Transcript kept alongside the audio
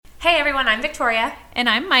Hey everyone, I'm Victoria. And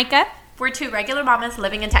I'm Micah. We're two regular mamas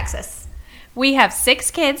living in Texas. We have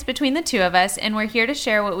 6 kids between the two of us, and we're here to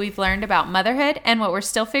share what we've learned about motherhood and what we're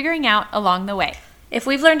still figuring out along the way. If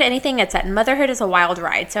we've learned anything, it's that motherhood is a wild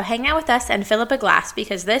ride. So hang out with us and fill up a glass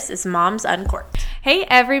because this is Moms Uncorked. Hey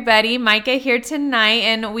everybody, Micah here tonight,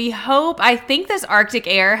 and I think this Arctic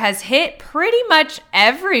air has hit pretty much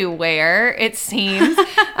everywhere, it seems.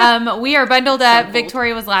 We are bundled up. cold.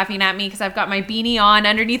 Victoria was laughing at me because I've got my beanie on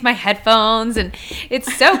underneath my headphones, and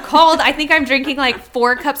it's so cold. I think I'm drinking like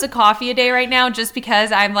 4 cups of coffee a day right now just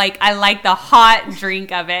because I like the hot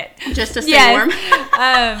drink of it. Just to stay warm.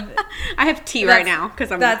 I have tea right now because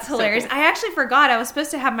That's hilarious. I actually forgot. I was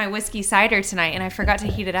supposed to have my whiskey cider tonight, and I forgot to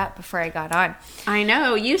heat it up before I got on. I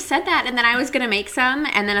know. You said that, and then I was going to make some,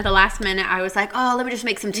 and then at the last minute, I was like, oh, let me just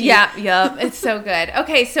make some tea. Yeah, it's so good.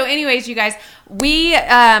 Okay, so anyways, you guys,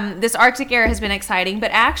 this Arctic air has been exciting,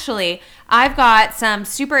 but actually, I've got some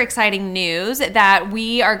super exciting news that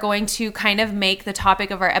we are going to kind of make the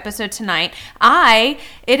topic of our episode tonight.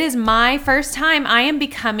 It is my first time I am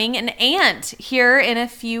becoming an aunt here in a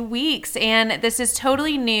few weeks, and this is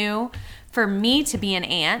totally new for me to be an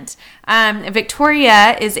aunt.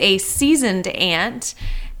 Victoria is a seasoned aunt,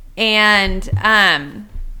 and I'm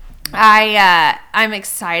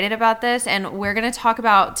excited about this, and we're going to talk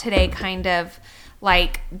about today kind of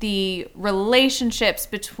like the relationships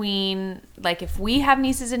between, like, if we have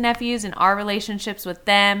nieces and nephews and our relationships with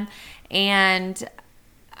them, and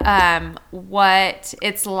what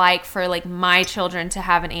it's like for like my children to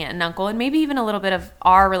have an aunt and uncle, and maybe even a little bit of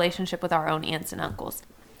our relationship with our own aunts and uncles.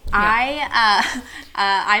 Yeah.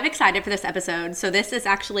 I'm excited for this episode. So this is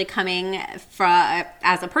actually coming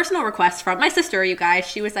as a personal request from my sister, you guys.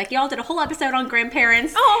 She was like, y'all did a whole episode on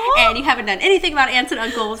grandparents, and you haven't done anything about aunts and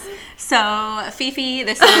uncles. So Fifi,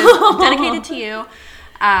 this is dedicated to you.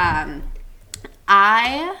 I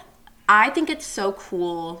think it's so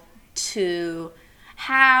cool to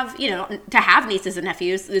have nieces and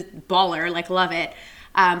nephews. Baller, like, love it.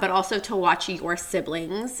 But also to watch your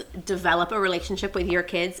siblings develop a relationship with your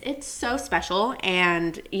kids. It's so special.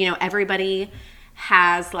 And, everybody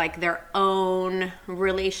has like their own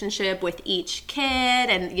relationship with each kid.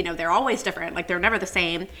 And, they're always different. Like, they're never the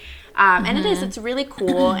same. And it's really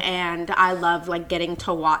cool. And I love like getting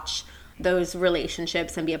to watch those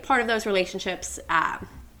relationships and be a part of those relationships.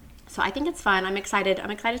 So I think it's fun. I'm excited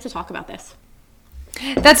to talk about this.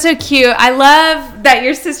 That's so cute. I love that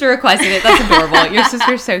your sister requested it. That's adorable. Your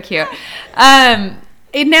sister's so cute. Now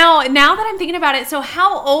that I'm thinking about it, so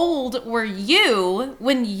how old were you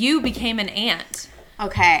when you became an aunt?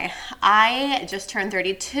 Okay, I just turned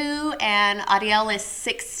 32, and Adiel is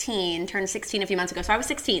 16, turned 16 a few months ago. So I was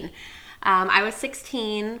 16. I was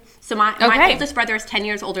 16. So my oldest brother is 10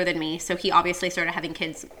 years older than me. So he obviously started having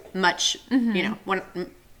kids much,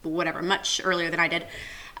 much earlier than I did.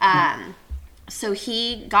 So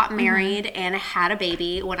he got married and had a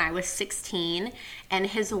baby when I was 16, and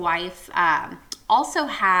his wife also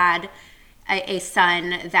had a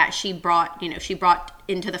son that she brought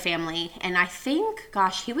into the family. And I think,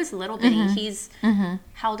 gosh, he was little bitty. He's,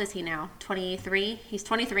 how old is he now? 23? He's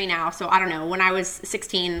 23 now. So I don't know. When I was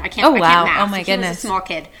 16, I can't math. Oh my goodness. He was a small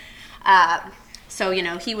kid. So,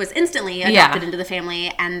 he was instantly adopted into the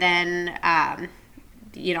family. And then,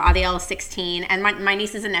 Adiel is 16, and my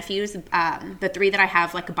nieces and nephews, the 3 that I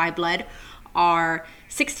have like by blood, are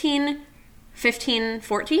 16, 15,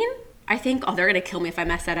 14. I think, they're going to kill me if I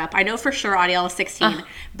mess that up. I know for sure Adiel is 16,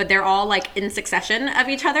 but they're all like in succession of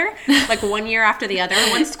each other, like one year after the other,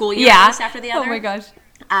 one school year after the other. Oh my gosh.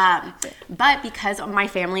 But because my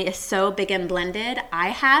family is so big and blended, I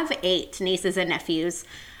have 8 nieces and nephews,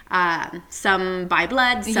 some by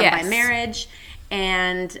blood, some by marriage.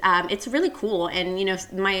 And it's really cool. And,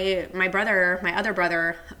 my other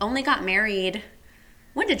brother only got married.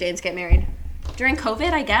 When did James get married? During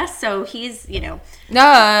COVID, I guess. So he's,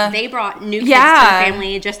 they brought new kids to the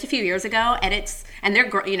family just a few years ago. And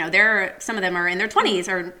they're some of them are in their 20s,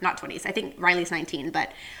 or not 20s. I think Riley's 19.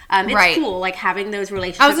 But it's cool, like, having those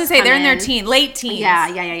relationships. I was going to say, they're in their late teens.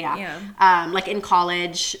 Yeah. Like in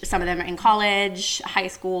college. Some of them are in college, high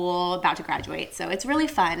school, about to graduate. So it's really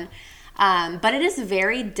fun. But it is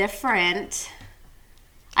very different.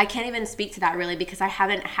 I can't even speak to that really because I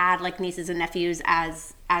haven't had like nieces and nephews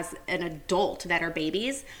as an adult that are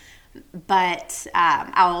babies. But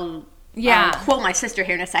I'll quote my sister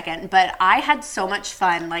here in a second. But I had so much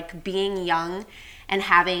fun like being young and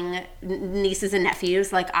having nieces and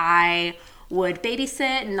nephews. Like I would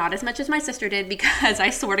babysit, not as much as my sister did, because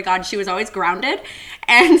I swear to God, she was always grounded.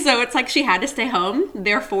 And so it's like she had to stay home.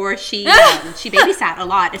 Therefore, she babysat a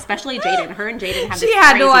lot, especially Jaden. Her and Jaden have this She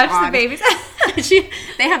had crazy to watch bond. the babies.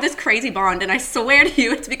 They have this crazy bond, and I swear to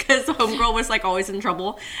you, it's because the homegirl was like always in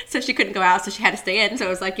trouble, so she couldn't go out, so she had to stay in. So it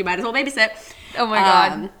was like, you might as well babysit. Oh my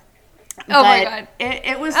God. Oh my God.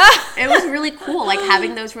 It was really cool, like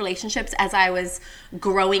having those relationships as I was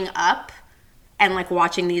growing up, and like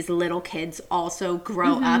watching these little kids also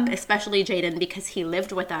grow up, especially Jaden, because he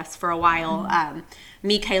lived with us for a while.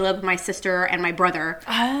 Me, Caleb, my sister, and my brother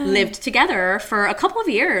lived together for a couple of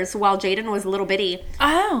years while Jaden was a little bitty.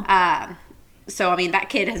 So, I mean, that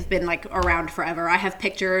kid has been, like, around forever. I have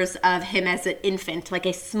pictures of him as an infant, like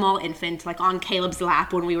a small infant, like on Caleb's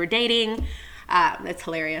lap when we were dating. It's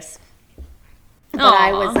hilarious. But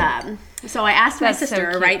I was, so I asked my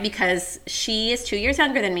sister, right, because she is 2 years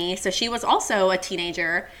younger than me, so she was also a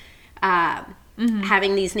teenager,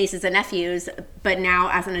 having these nieces and nephews, but now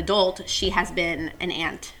as an adult, she has been an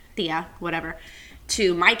aunt, Thea, whatever,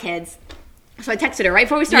 to my kids. So I texted her right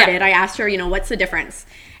before we started. I asked her, what's the difference?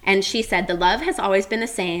 And she said, the love has always been the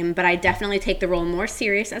same, but I definitely take the role more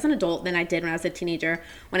serious as an adult than I did when I was a teenager.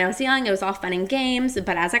 When I was young, it was all fun and games,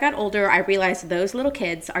 but as I got older, I realized those little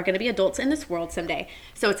kids are going to be adults in this world someday.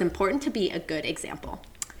 So it's important to be a good example.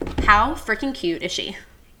 How freaking cute is she?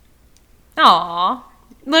 Aw.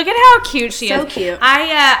 Look at how cute she is. So cute.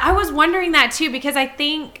 I was wondering that too, because I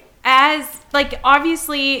think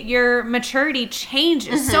obviously your maturity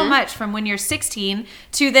changes so much from when you're 16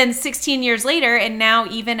 to then 16 years later, and now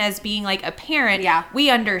even as being like a parent,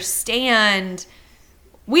 we understand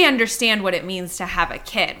what it means to have a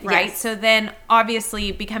kid, right? Yes. So then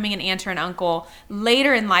obviously becoming an aunt or an uncle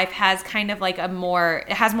later in life has kind of like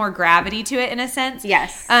it has more gravity to it in a sense.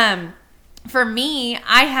 Yes. For me,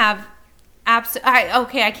 I have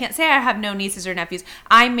I can't say I have no nieces or nephews.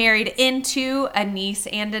 I married into a niece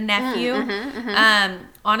and a nephew.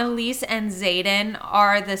 Annalise and Zayden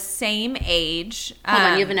are the same age. Hold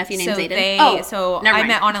on, you have a nephew named Zayden? I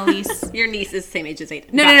met Annalise. Your niece is the same age as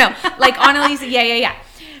Zayden. No. Like Annalise, yeah.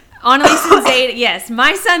 Annalise and Zayden, yes.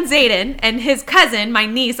 My son Zayden and his cousin, my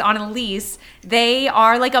niece Annalise, they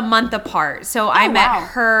are like a month apart. So I met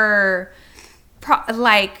her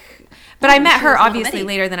But I met her obviously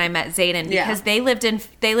later than I met Zayden, because they lived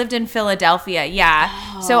in Philadelphia. Yeah.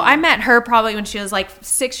 Oh. So I met her probably when she was like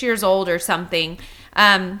 6 years old or something.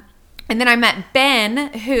 And then I met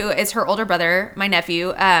Ben, who is her older brother, my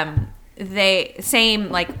nephew. They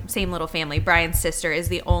same little family. Brian's sister is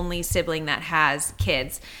the only sibling that has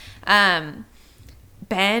kids. Ben,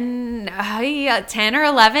 10 or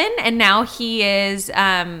 11, and now he is like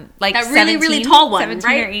that really, 17, really tall one, 17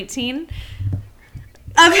 right? or 18.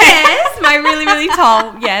 Okay. Yes, my really, really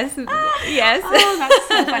tall. Yes. Oh, that's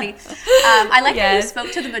so funny. I like how you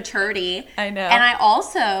spoke to the maturity. I know. And I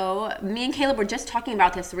also, me and Caleb were just talking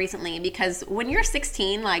about this recently, because when you're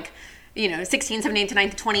 16, 16, 17 to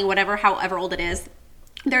 19 to 20, however old it is,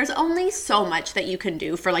 there's only so much that you can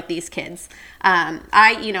do for like these kids.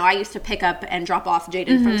 I used to pick up and drop off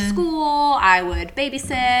Jaden from school. I would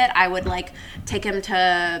babysit. I would like take him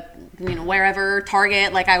to wherever,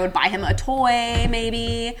 Target. Like I would buy him a toy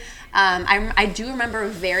maybe. I do remember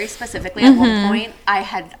very specifically at one point I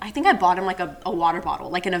think I bought him like a water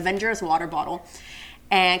bottle, like an Avengers water bottle,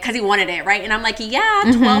 and because he wanted it, right? And I'm like,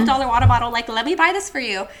 $12 water bottle. Like, let me buy this for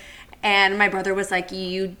you. And my brother was like,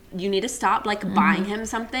 you need to stop like buying him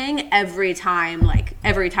something every time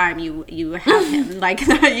you have him. Like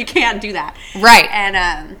you can't do that. Right.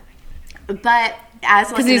 And but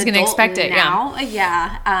as like he's going to expect it now,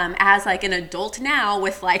 as like an adult now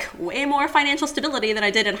with like way more financial stability than I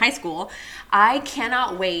did in high school, I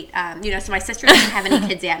cannot wait. So my sister doesn't have any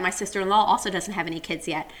kids yet. My sister-in-law also doesn't have any kids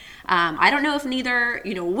yet. I don't know if neither,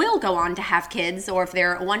 will go on to have kids or if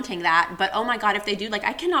they're wanting that. But oh my God, if they do, like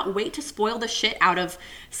I cannot wait to spoil the shit out of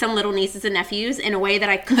some little nieces and nephews in a way that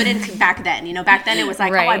I couldn't back then. Back then it was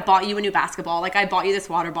like, right. Oh, I bought you a new basketball. Like I bought you this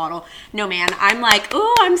water bottle. No, man, I'm like,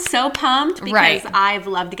 oh, I'm so pumped because I've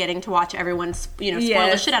loved getting to watch everyone, spoil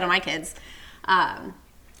the shit out of my kids.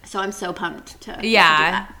 So I'm so pumped to do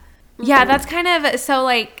that. Yeah, that's kind of, so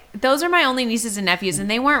like, those are my only nieces and nephews, and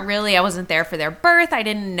they weren't really, I wasn't there for their birth, I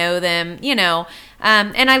didn't know them,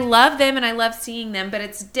 and I love them, and I love seeing them, but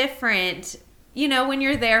it's different, when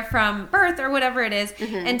you're there from birth or whatever it is,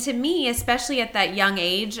 and to me, especially at that young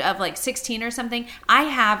age of like 16 or something, I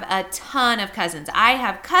have a ton of cousins. I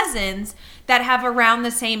have cousins that have around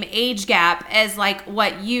the same age gap as like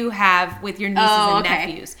what you have with your nieces and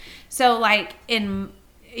nephews. So like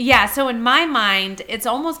so in my mind, it's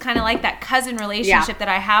almost kind of like that cousin relationship that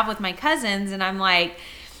I have with my cousins. And I'm like,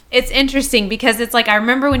 it's interesting because it's like, I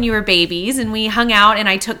remember when you were babies and we hung out and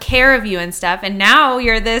I took care of you and stuff. And now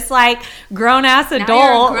you're this like grown ass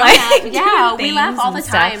adult. Like, yeah, we laugh all the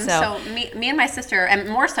time. Stuff, so me and my sister, and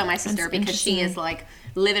more so my sister, because she is like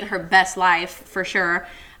living her best life for sure.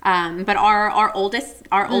 But our oldest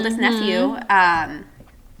nephew,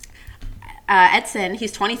 Edson,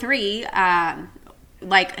 he's 23.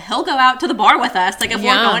 Like he'll go out to the bar with us. Like if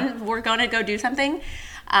we're going to go do something.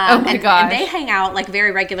 Oh my gosh. And they hang out like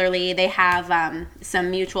very regularly. They have some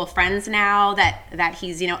mutual friends now that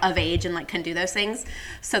he's of age and like can do those things.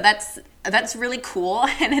 So that's really cool,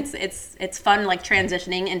 and it's fun like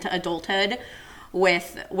transitioning into adulthood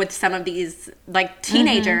with some of these like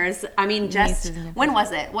teenagers. I mean, just when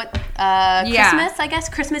was it? Christmas? I guess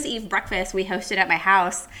Christmas Eve breakfast we hosted at my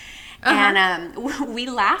house. And we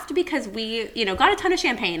laughed because we, got a ton of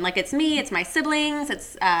champagne. Like it's me, it's my siblings,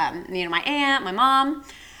 it's my aunt, my mom.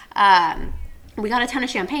 We got a ton of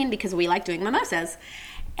champagne because we like doing mimosas.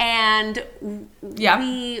 And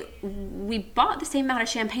we bought the same amount of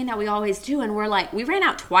champagne that we always do, and we ran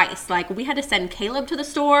out twice. Like we had to send Caleb to the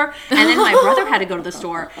store, and then my brother had to go to the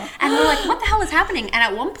store. And we're like, what the hell is happening? And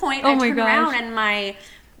at one point I turned around and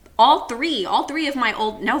all three of my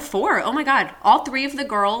four. Oh my God. All three of the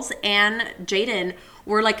girls and Jaden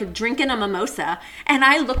were like drinking a mimosa. And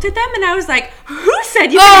I looked at them and I was like, who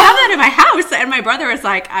said you can have that in my house? And my brother was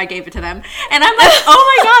like, I gave it to them. And I'm like,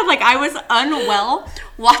 oh my God. Like I was unwell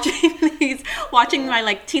watching my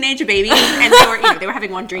like teenage babies. And they were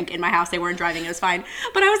having one drink in my house. They weren't driving. It was fine.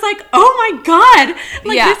 But I was like, oh my God.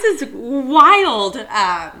 Like this is wild.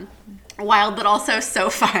 Wild, but also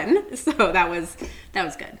so fun. So that was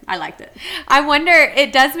good. I liked it. I wonder,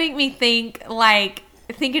 it does make me think, like,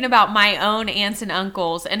 thinking about my own aunts and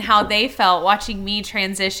uncles and how they felt watching me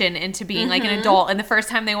transition into being like an adult, and the first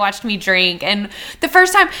time they watched me drink, and the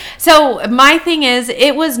first time. So my thing is,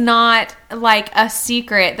 it was not like a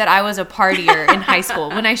secret that I was a partier in high school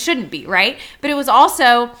when I shouldn't be, right? But it was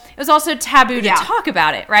also taboo to talk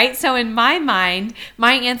about it, right? So in my mind,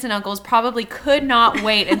 my aunts and uncles probably could not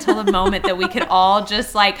wait until the moment that we could all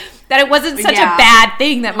just like, that it wasn't such a bad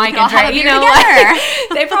thing that Mike and Dre, like,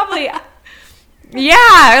 they probably...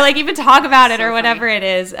 Yeah, or like even talk about it or whatever it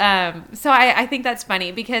is. So I think that's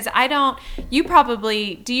funny because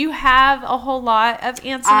do you have a whole lot of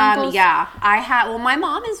aunts and uncles? Yeah, I have. Well, my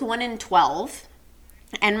mom is 1 in 12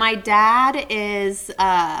 and my dad is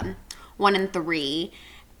 1 in 3.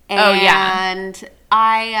 And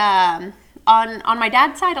I, on my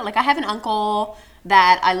dad's side, like I have an uncle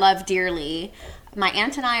that I love dearly. My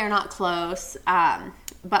aunt and I are not close.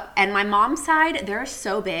 And my mom's side, they're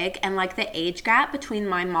so big, and like the age gap between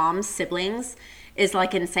my mom's siblings is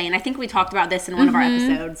like insane. I think we talked about this in one of our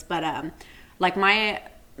episodes, but like my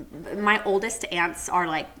oldest aunts are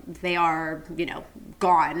like, they are,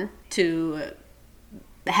 gone to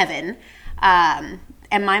heaven. And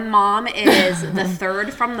my mom is the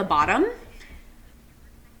third from the bottom.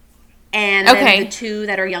 And then the two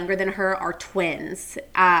that are younger than her are twins.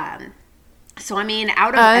 So, I mean,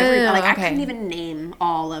 out of everybody, I couldn't even name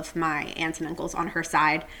all of my aunts and uncles on her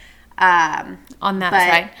side. On that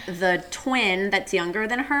side. The twin that's younger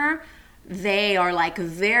than her, they are like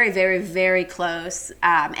very, very, very close.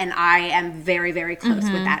 And I am very, very close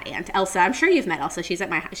with that aunt. Elsa, I'm sure you've met Elsa. She's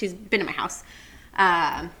been at my house.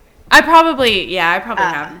 I probably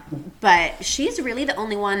have. But she's really the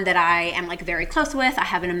only one that I am like very close with. I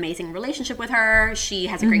have an amazing relationship with her. She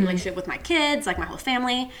has a great relationship with my kids, like my whole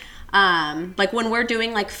family. Like when we're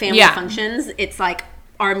doing like family functions, it's like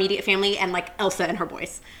our immediate family and like Elsa and her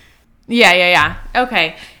boys. Yeah.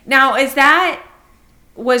 Okay. Now,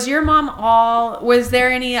 was your mom was there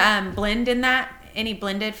any blend in that? Any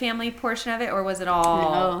blended family portion of it, or was it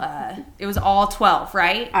all? No. It was all 12,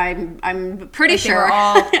 right? I'm pretty sure.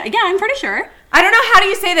 I'm pretty sure. I don't know, how do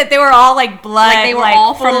you say that they were all like blood? Like they were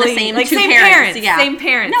all from the same like two same parents. Yeah. Same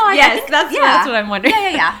parents. No, I think that's what I'm wondering.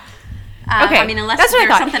 Yeah. Okay. I mean, unless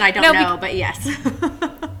there's something I don't know, but yes.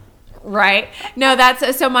 Right. No,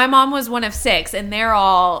 so my mom was one of 6, and they're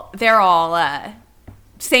all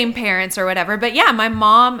same parents or whatever. But yeah, my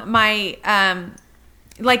mom,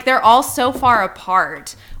 like they're all so far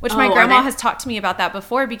apart, which my grandma has talked to me about that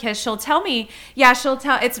before, because she'll tell me,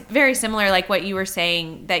 it's very similar, like what you were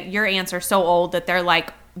saying, that your aunts are so old that they're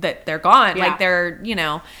like, that they're gone. Yeah. Like they're,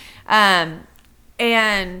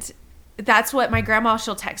 and that's what my grandma,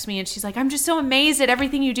 she'll text me and she's like, I'm just so amazed at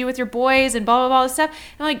everything you do with your boys and blah, blah, blah, this stuff. And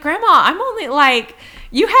I'm like, Grandma, I'm only like,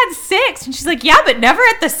 you had 6. And she's like, yeah, but never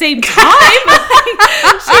at the same time. Like,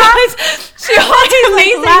 she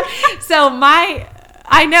always laughed. So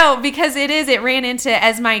I know, because it ran into,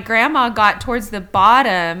 as my grandma got towards the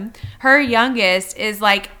bottom, her youngest is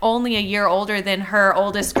like only a year older than her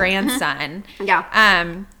oldest grandson. Yeah.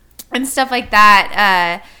 And stuff like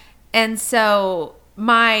that. And so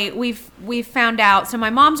we've found out, so my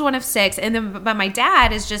mom's one of 6, and then but my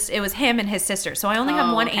dad it was him and his sister. So I only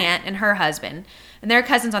have one aunt and her husband. And they're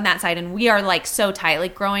cousins on that side, and we are like so tight.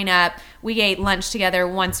 Like growing up, we ate lunch together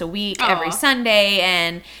once a week, every Sunday,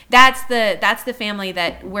 and that's the family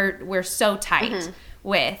that we're so tight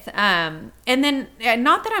with. And then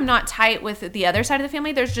not that I'm not tight with the other side of the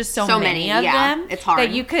family. There's just so many of them. It's hard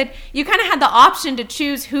that you kind of had the option to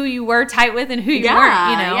choose who you were tight with and who you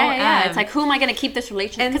weren't. You know, it's like, who am I going to keep this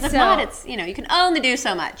relationship? Because if not, it's you can only do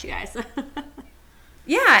so much, you guys.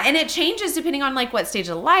 Yeah, and it changes depending on like what stage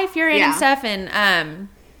of life you're in and stuff. And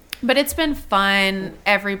but it's been fun,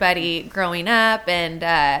 everybody growing up, and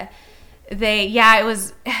there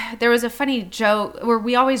was a funny joke where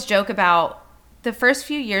we always joke about the first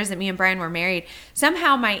few years that me and Brian were married.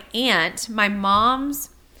 Somehow my aunt, my mom's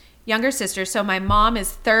younger sister, so my mom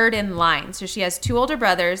is third in line. So she has 2 older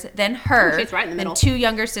brothers, then her, she's right in the middle. then 2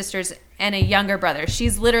 younger sisters and a younger brother.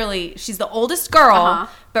 She's the oldest girl,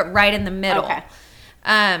 but right in the middle. Okay.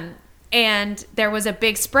 And there was a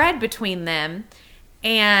big spread between them,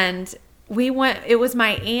 and it was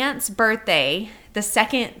my aunt's birthday, the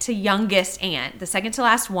second to youngest aunt, the second to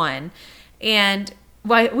last one. And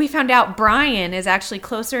we found out Brian is actually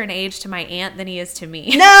closer in age to my aunt than he is to me.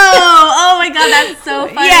 No! Oh my God, that's so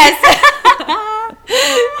funny. Yes.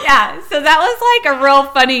 Yeah, so that was like a real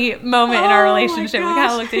funny moment in our relationship. We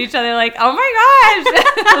kind of looked at each other like, oh my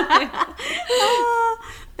gosh.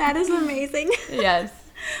 That is amazing. Yes.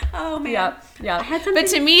 Oh man. Yeah. But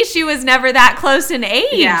to me, she was never that close in age.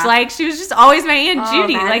 Yeah. Like she was just always my Aunt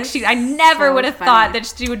Judy. Like I never would have thought that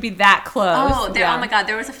she would be that close. Oh my God.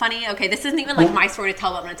 There was a funny, this isn't even like my story to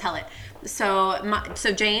tell, but I'm going to tell it. So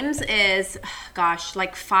James is,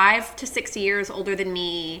 like 5 to 6 years older than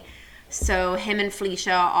me. So him and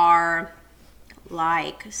Felicia are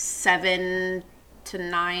like 7 to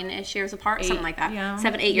 9-ish years apart, something like that. Yeah.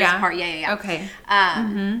 7, 8 years apart. Yeah. Okay.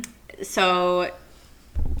 So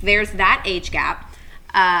there's that age gap.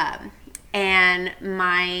 And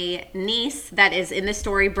my niece that is in this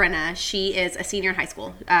story, Brenna, she is a senior in high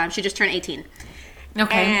school. She just turned 18.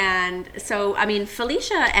 Okay. And so,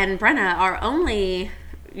 Felicia and Brenna are only,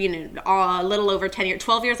 a little over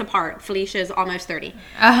 12 years apart. Felicia is almost 30.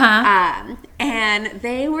 And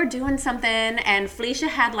they were doing something, and Felicia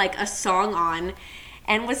had like a song on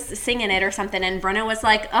and was singing it or something, and Brenna was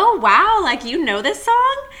like, oh wow, like you know this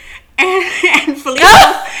song? And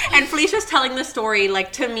Felicia's telling the story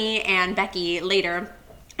like to me and Becky later.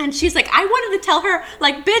 And she's like, I wanted to tell her,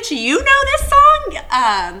 like, bitch, you know this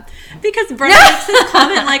song? Because Brenna makes this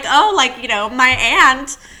comment like, oh, like, my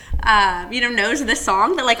aunt, knows this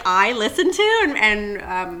song that, like, I listen to.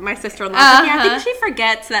 And my sister-in-law like, yeah, I think she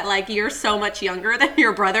forgets that, like, you're so much younger than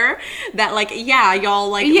your brother that, like, y'all,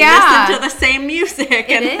 like, listen to the same music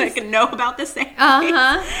and, like, know about the same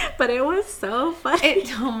things. But it was so funny.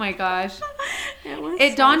 Oh, my gosh.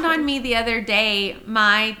 It dawned on me the other day,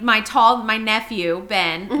 my nephew,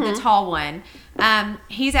 Ben, the tall one,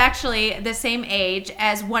 he's actually the same age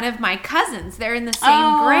as one of my cousins. They're in the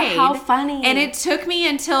same grade. How funny. And it took me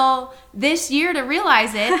until this year to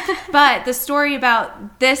realize it. But the story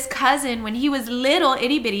about this cousin, when he was little,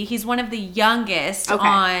 itty bitty, he's one of the youngest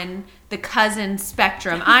on the cousin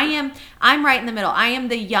spectrum. I'm right in the middle. I am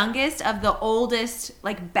the youngest of the oldest,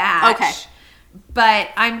 like, batch. Okay.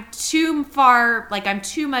 But I'm too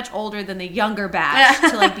much older than the younger batch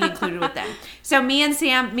to like be included with them. So me and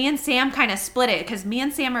Sam kind of split it because me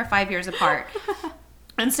and Sam are 5 years apart.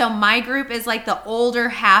 And so my group is like the older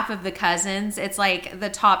half of the cousins. It's like the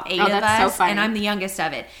top 8 of us, and I'm the youngest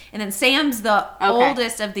of it. And then Sam's the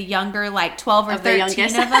oldest of the younger, like 12 or 13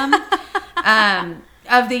 of them,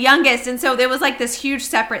 of the youngest. And so there was like this huge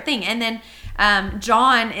separate thing. And then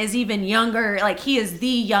John is even younger. Like he is the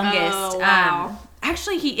youngest. Oh, wow.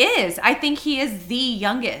 Actually, he is. I think he is the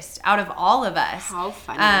youngest out of all of us. How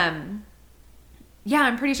funny. Yeah,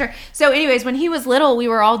 I'm pretty sure. So anyways, when he was little, we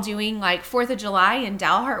were all doing like 4th of July in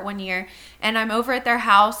Dalhart one year, and I'm over at their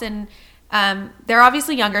house, and they're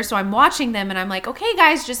obviously younger, so I'm watching them, and I'm like, okay,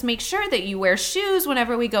 guys, just make sure that you wear shoes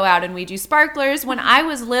whenever we go out and we do sparklers. When I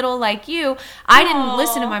was little like you, I didn't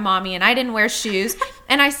listen to my mommy, and I didn't wear shoes,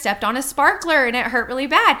 and I stepped on a sparkler, and it hurt really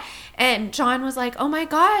bad. And John was like, oh my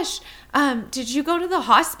gosh, did you go to the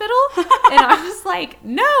hospital? And I was like,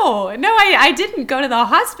 no, I didn't go to the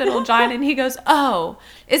hospital, John. And he goes, oh,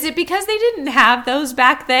 is it because they didn't have those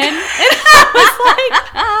back then? And I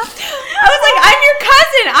was like, I'm your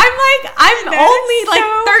cousin. I'm only so like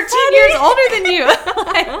 13 years older than you.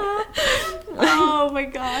 Oh my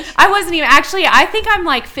gosh. I wasn't even, actually, I think I'm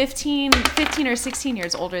like 15 or 16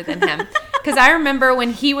 years older than him. Because I remember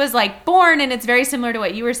when he was like born, and it's very similar to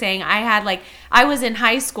what you were saying. I was in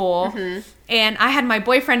high school, and I had my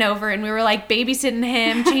boyfriend over, and we were like babysitting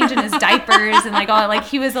him, changing his diapers, and like all, like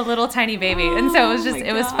he was a little tiny baby. And so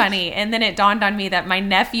it was funny. And then it dawned on me that my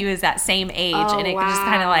nephew is that same age, and it just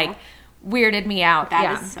kind of like weirded me out.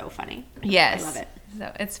 That is so funny. Yes. I love it.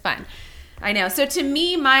 So it's fun. I know. So to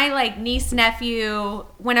me, my like niece, nephew,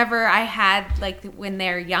 whenever I had like when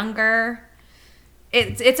they're younger,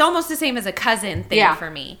 it's almost the same as a cousin thing for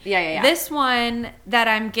me. Yeah. This one that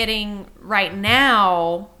I'm getting right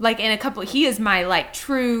now, like in a couple, he is my like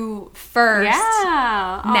true first nephew.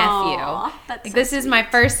 Aww, that's so this is sweet. my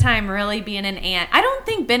first time really being an aunt. I don't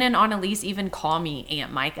think Ben and Annalise even call me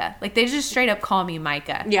Aunt Micah. Like they just straight up call me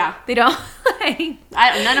Micah. Yeah. They don't like.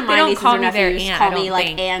 None of my nieces or nephews aunt, call me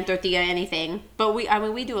like aunt or Thea anything. But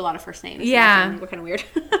we do a lot of first names. Yeah. So we're kind of weird.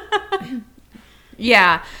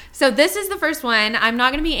 Yeah. So this is the first one. I'm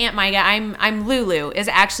not going to be Aunt Micah. I'm Lulu is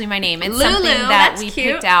actually my name. It's Lulu, something that that's we cute.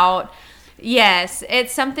 picked out. Yes.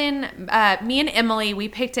 It's something, me and Emily, we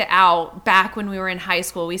picked it out back when we were in high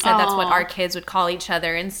school. We said that's what our kids would call each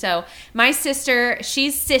other. And so my sister,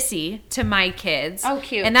 she's Sissy to my kids. Oh,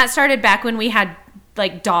 cute. And that started back when we had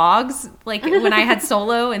like dogs, like when I had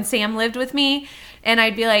Solo and Sam lived with me. And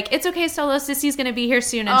I'd be like, it's okay, Solo, Sissy's going to be here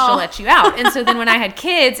soon and she'll let you out. And so then when I had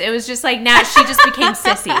kids, it was just like, now she just became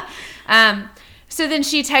Sissy. So then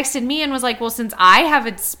she texted me and was like, well, since I have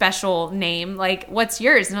a special name, like, what's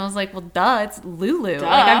yours? And I was like, well, duh, it's Lulu. Duh.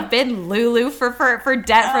 Like, I've been Lulu for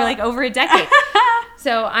like over a decade.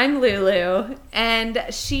 So I'm Lulu. And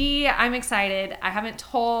I'm excited. I haven't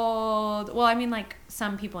told, well, I mean, like,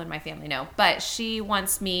 some people in my family know, but she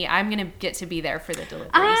wants me, I'm going to get to be there for the delivery.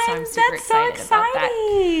 So I'm super excited about that.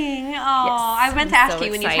 Oh, Yes, I meant to I'm ask so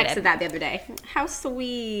you when you excited. texted that the other day. How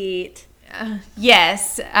sweet.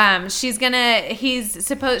 Yes. She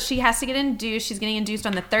has to get induced. She's getting induced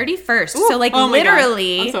on the 31st. Ooh, so like oh my God.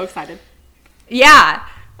 literally. I'm so excited. Yeah.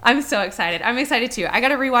 I'm so excited. I'm excited too. I got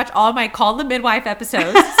to rewatch all my Call the Midwife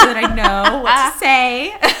episodes so that I know what to say.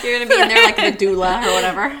 You're going to be in there like the doula or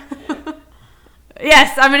whatever.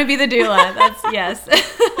 Yes, I'm going to be the doula. Yes.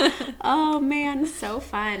 Oh man, so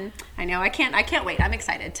fun. I know. I can't wait. I'm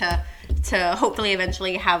excited to hopefully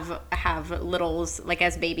eventually have littles like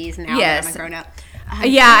as babies now that I'm a grown up.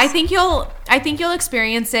 Yeah, I think you'll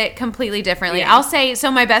experience it completely differently. Yeah. I'll say, so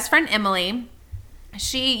my best friend Emily,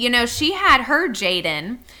 she had her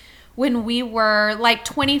Jaden when we were like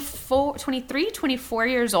 24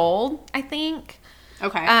 years old, I think.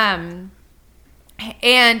 Okay.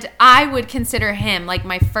 And I would consider him like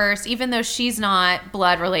my first, even though she's not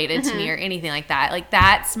blood related to me or anything like that. Like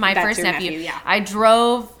that's my first your nephew. nephew, yeah. I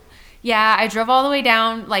drove all the way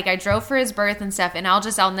down. Like I drove for his birth and stuff. And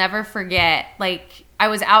I'll never forget. Like I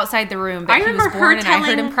was outside the room, but he was born, and I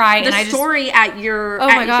heard him cry. And I just story at your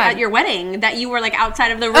at your wedding that you were like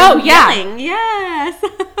outside of the room. Oh, yeah. Yelling. Yes.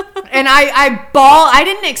 And I bawled. I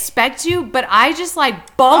didn't expect to, but I just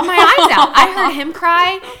like bawled my eyes out. I heard him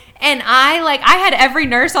cry. And I had every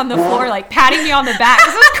nurse on the floor like patting me on the back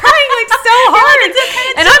because I was crying like so hard.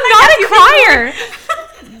 And I'm not a crier.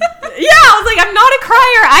 Yeah, I was like, I'm not a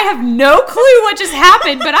crier. I have no clue what just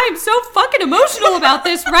happened, but I am so fucking emotional about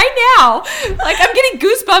this right now. Like I'm getting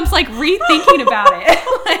goosebumps like rethinking about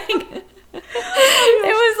it.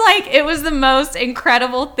 It was the most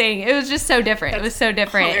incredible thing. It was just so different. It was so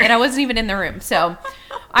different. Hilarious. And I wasn't even in the room. So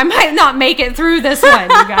I might not make it through this one,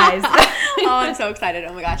 you guys. Oh, I'm so excited.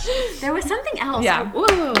 Oh my gosh. There was something else. Yeah.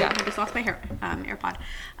 I just lost my AirPod.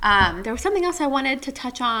 There was something else I wanted to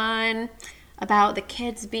touch on about the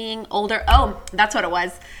kids being older. Oh, that's what it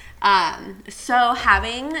was. So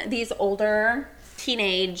having these older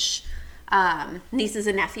teenage nieces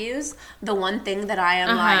and nephews, the one thing that I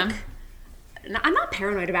am like, I'm not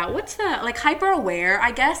paranoid about. What's the, like, hyper aware,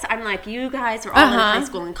 I guess. I'm like, you guys are all in high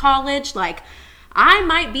school and college. Like, I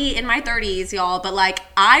might be in my 30s, y'all, but, like,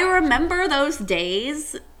 I remember those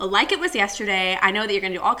days like it was yesterday. I know that you're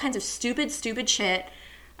going to do all kinds of stupid shit.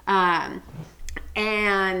 And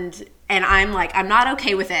I'm like, I'm not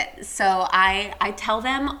okay with it. So I tell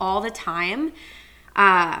them all the time,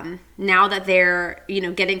 now that they're,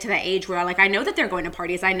 getting to that age where like, I know that they're going to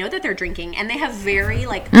parties. I know that they're drinking and they have very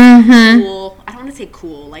like cool, I don't want to say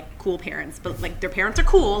cool, like cool parents, but like their parents are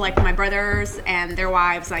cool. Like my brothers and their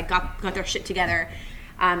wives like got their shit together.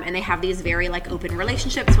 And they have these very like open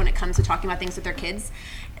relationships when it comes to talking about things with their kids.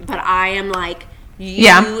 But I am like,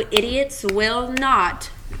 you idiots will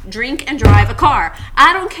not drink and drive a car.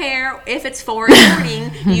 I don't care if it's 4 in the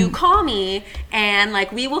morning. You call me and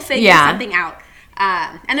like we will figure something out.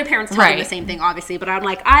 And their parents tell them the same thing, obviously. But I'm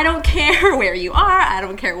like, I don't care where you are. I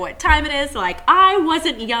don't care what time it is. Like, I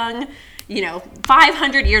wasn't young,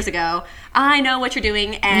 500 years ago. I know what you're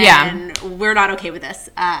doing, and we're not okay with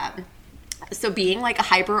this. So being like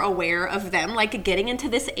hyper aware of them, like getting into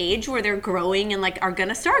this age where they're growing and like are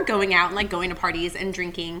gonna start going out and like going to parties and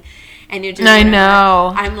drinking, and you're doing whatever. I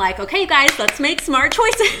know. I'm like, okay, guys, let's make smart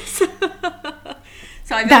choices. So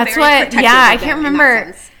I feel that's very what. protective Yeah, of I them can't in remember.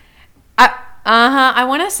 that sense. I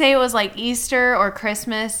want to say it was like Easter or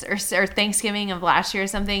Christmas or Thanksgiving of last year or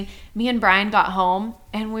something. Me and Brian got home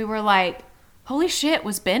and we were like, holy shit,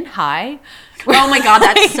 was Ben high? Oh my God,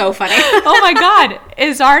 that's so funny. Oh my God,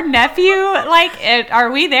 is our nephew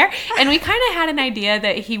are we there? And we kind of had an idea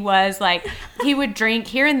that he was like, he would drink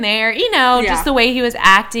here and there, just the way he was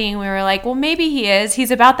acting. We were like, well, maybe he is.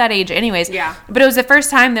 He's about that age anyways. Yeah. But it was the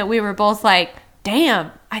first time that we were both like,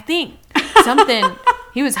 damn, I think something,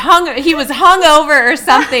 he was hungover or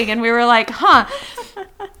something. And we were like, huh.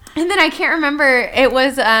 And then I can't remember, it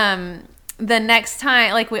was, the next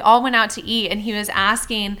time, like we all went out to eat and he was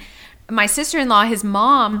asking my sister-in-law, his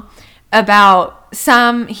mom, about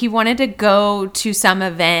he wanted to go to some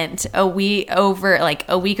event a week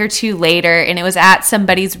or two later, and it was at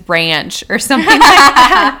somebody's ranch or something like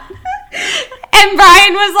that. And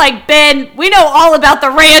Brian was like, Ben, we know all about the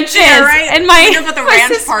ranches. Yeah, right. And we know about the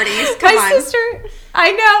ranch parties. Come on.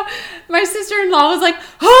 I know. My sister-in-law was like,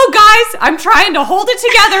 oh, guys, I'm trying to hold it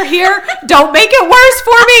together here. Don't make it worse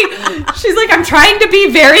for me. She's like, I'm trying to be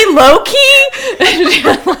very low-key.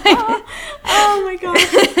 Oh, my God.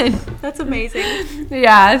 That's amazing.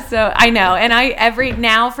 Yeah, so I know. And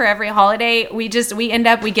for every holiday, we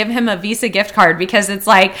give him a Visa gift card because it's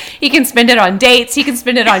like he can spend it on dates, he can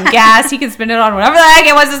spend it on gas, he can spend it on whatever the heck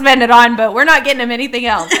he wants to spend it on, but we're not getting him anything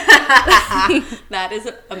else. That is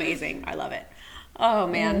amazing. I love it. Oh,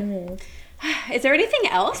 man. Is there anything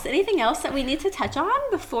else? Anything else that we need to touch on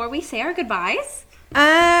before we say our goodbyes?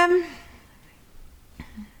 I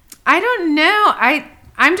don't know.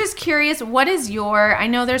 I'm just curious, what is I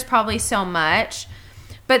know there's probably so much,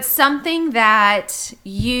 but something that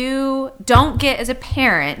you don't get as a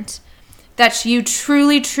parent that you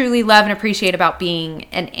truly, truly love and appreciate about being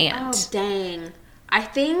an aunt. Oh, dang. I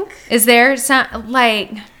think... Is there some,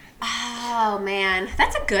 like... Oh, man.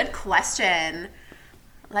 That's a good question.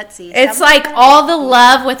 Let's see. It's like all the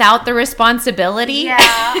love without the responsibility. Yeah.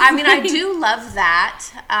 I mean, I do love that.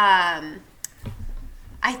 I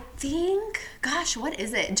think, gosh, what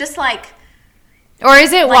is it? Just like... Or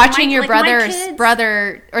is it watching your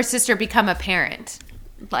brother or sister become a parent?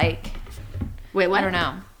 Like... Wait, what? I don't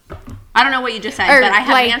know. I don't know what you just said, but I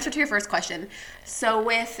have the answer to your first question. So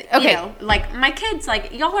with, like my kids,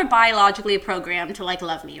 like y'all are biologically programmed to like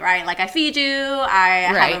love me, right? Like I feed you, I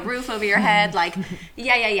have a roof over your head, like,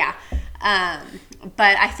 yeah.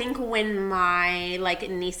 But I think when my like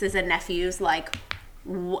nieces and nephews, like,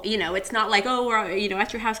 it's not like, oh, we're,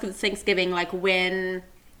 at your house because it's Thanksgiving. Like when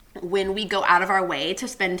we go out of our way to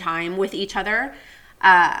spend time with each other,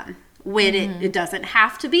 when it doesn't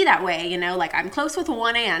have to be that way, like I'm close with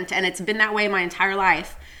one aunt and it's been that way my entire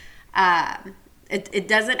life. It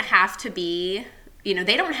doesn't have to be, they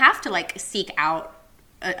don't have to like seek out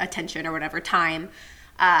attention or whatever time.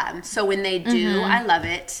 So when they do, I love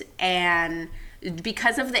it. And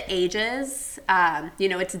because of the ages,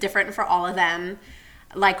 it's different for all of them.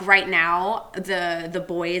 Like right now, the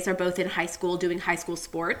boys are both in high school doing high school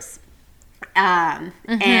sports. And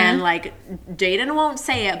like Jaden won't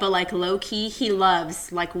say it, but like low key he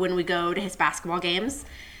loves like when we go to his basketball games.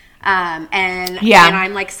 And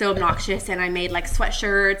I'm like so obnoxious, and I made like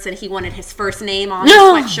sweatshirts, and he wanted his first name on the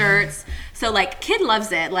sweatshirts. So like kid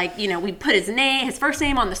loves it. Like, we put his first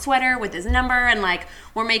name on the sweater with his number, and like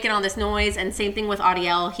we're making all this noise. And same thing with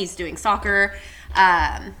Audiel, he's doing soccer.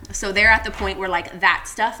 So they're at the point where like that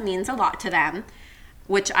stuff means a lot to them,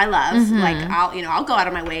 which I love. Like I'll go out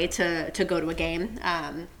of my way to go to a game.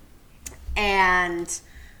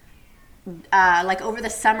 Like over the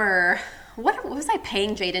summer, what was I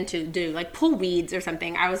paying Jaden to do? Like pull weeds or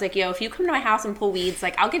something. I was like, yo, if you come to my house and pull weeds,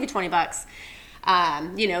 like I'll give you $20.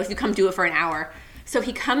 If you come do it for an hour. So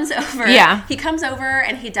he comes over. Yeah. He comes over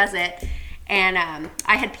and he does it. And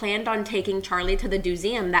I had planned on taking Charlie to the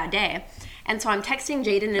Doozeum that day. And so I'm texting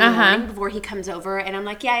Jaden in the morning before he comes over, and I'm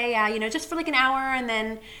like, yeah, just for like an hour, and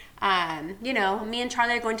then You know, me and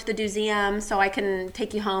Charlie are going to the museum, so I can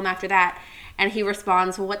take you home after that. And he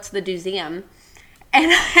responds, well, what's the museum?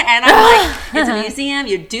 And I'm like, it's a museum,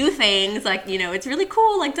 you do things, like, you know, it's really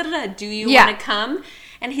cool, like, da-da-da, do you want to come?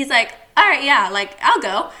 And he's like, all right, yeah, like, I'll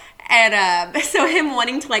go. And so him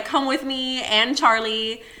wanting to, like, come with me and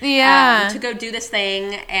Charlie to go do this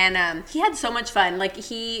thing. And he had so much fun. Like,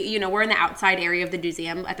 you know, we're in the outside area of the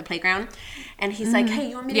museum at the playground. And he's like, hey,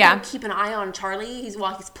 you want me to go keep an eye on Charlie? He's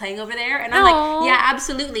playing over there. And I'm like, yeah,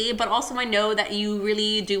 absolutely. But also I know that you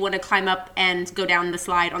really do want to climb up and go down the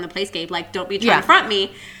slide on the playscape. Like, don't be trying to front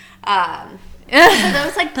me. So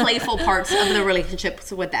those, like, playful parts of the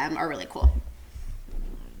relationships with them are really cool.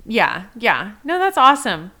 Yeah. No, that's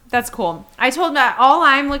awesome. That's cool. I told that all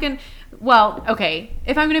I'm looking... Well, okay,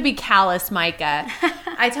 if I'm going to be callous, Micah,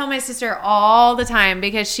 I tell my sister all the time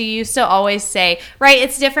because she used to always say, right,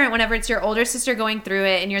 it's different whenever it's your older sister going through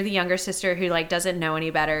it and you're the younger sister who, like, doesn't know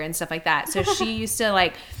any better and stuff like that. So she used to,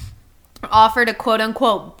 like, offer to, quote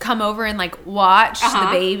unquote, come over and, like, watch the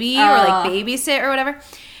baby or, like, babysit or whatever.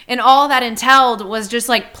 And all that entailed was just,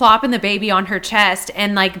 like, plopping the baby on her chest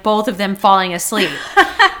and, like, both of them falling asleep.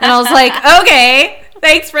 And I was like, okay,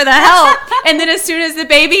 thanks for the help. And then as soon as the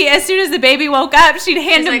baby woke up, she'd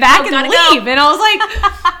hand him back and leave. And I was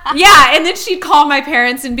like, yeah. And then she'd call my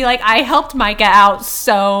parents and be like, I helped Micah out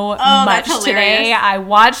so much today. I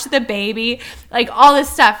watched the baby, like, all this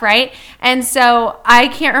stuff, right? And so I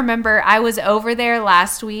can't remember. I was over there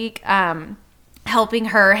last week, helping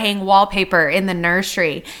her hang wallpaper in the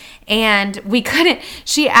nursery, and we couldn't,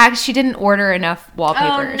 she didn't order enough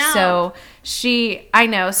wallpaper. So she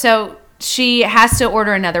has to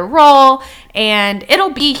order another roll, and it'll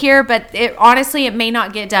be here, but honestly it may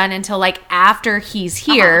not get done until, like, after he's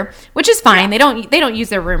here, which is fine. They don't use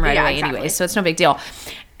their room right away anyway, so it's no big deal.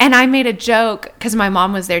 And I made a joke because my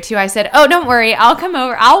mom was there too. I said, oh, don't worry, I'll come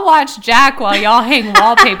over, I'll watch Jack while y'all hang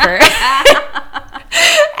wallpaper.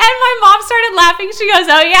 And my mom started laughing. She goes,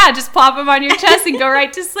 oh, yeah, just plop him on your chest and go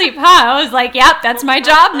right to sleep, huh? I was like, yep, that's my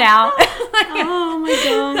job now. Oh, my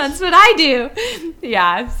gosh. That's what I do.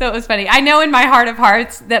 Yeah, so it was funny. I know in my heart of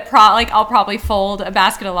hearts that I'll probably fold a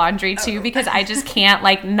basket of laundry, too, because I just can't,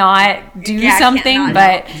 like, not do something.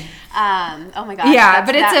 But oh, my gosh. Yeah,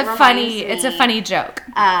 but it's a funny joke.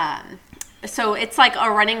 So it's like a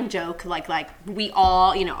running joke, like we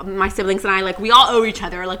all, you know, my siblings and I, like, we all owe each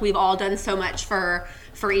other. Like, we've all done so much for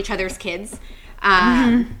each other's kids.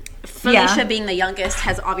 Felicia, being the youngest,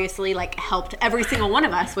 has obviously, like, helped every single one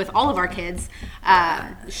of us with all of our kids.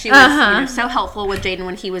 She was you know, so helpful with Jaden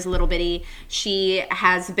when he was little bitty. She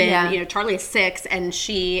has been, you know, Charlie is 6, and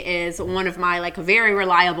she is one of my, like, very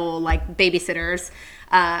reliable, like, babysitters,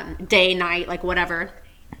 day, night, like, whatever.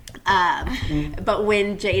 But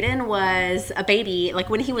when Jaden was a baby, like,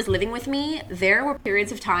 when he was living with me, there were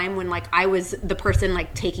periods of time when, like, I was the person,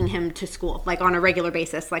 like, taking him to school, like, on a regular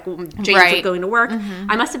basis. Like, when James was going to work,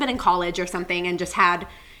 I must have been in college or something and just had,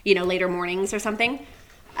 you know, later mornings or something.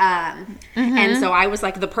 And so I was,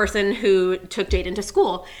 like, the person who took Jaden to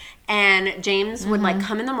school. And James would, like,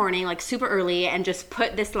 come in the morning, like, super early and just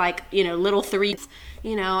put this, like, you know, little 3,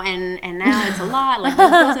 you know, and now it's a lot, like,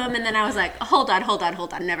 both of them. And then I was like, hold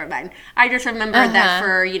on, never mind. I just remembered that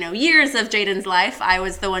for, you know, years of Jaden's life, I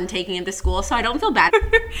was the one taking him to school, so I don't feel bad.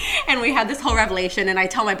 And we had this whole revelation, and I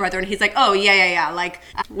tell my brother, and he's like, oh, yeah, like,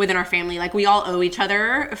 within our family, like, we all owe each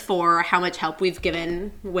other for how much help we've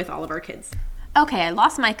given with all of our kids. Okay, I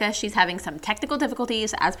lost Micah. She's having some technical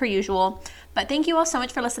difficulties as per usual. But thank you all so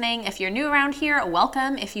much for listening. If you're new around here,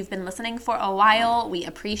 welcome. If you've been listening for a while, we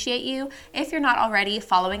appreciate you. If you're not already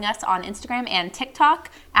following us on Instagram and TikTok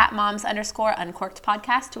at moms_uncorked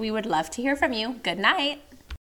podcast, we would love to hear from you. Good night.